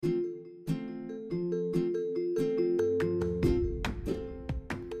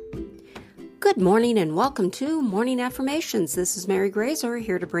Good morning and welcome to Morning Affirmations. This is Mary Grazer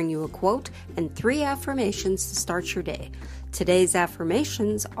here to bring you a quote and 3 affirmations to start your day. Today's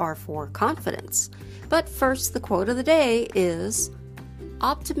affirmations are for confidence. But first, the quote of the day is,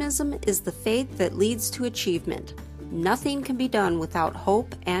 "Optimism is the faith that leads to achievement. Nothing can be done without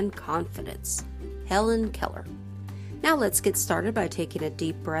hope and confidence." Helen Keller. Now let's get started by taking a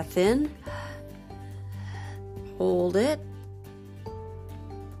deep breath in. Hold it.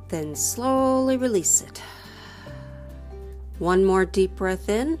 Then slowly release it. One more deep breath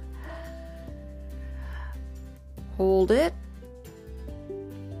in. Hold it.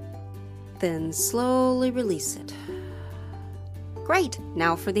 Then slowly release it. Great!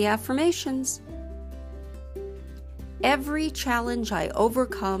 Now for the affirmations. Every challenge I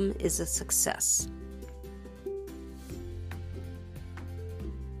overcome is a success.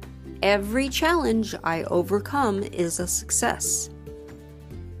 Every challenge I overcome is a success.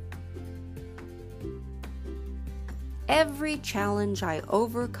 Every challenge I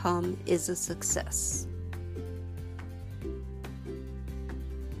overcome is a success.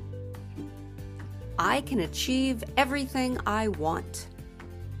 I can achieve everything I want.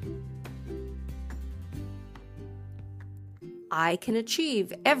 I can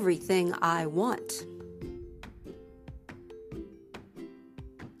achieve everything I want.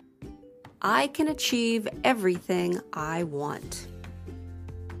 I can achieve everything I want.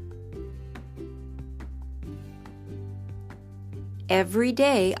 Every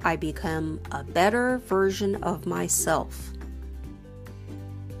day I become a better version of myself.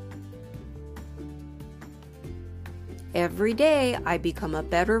 Every day I become a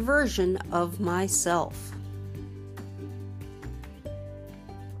better version of myself.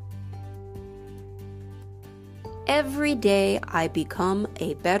 Every day I become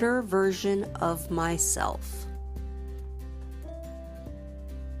a better version of myself.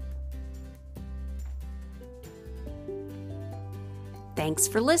 Thanks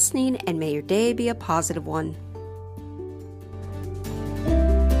for listening, and may your day be a positive one.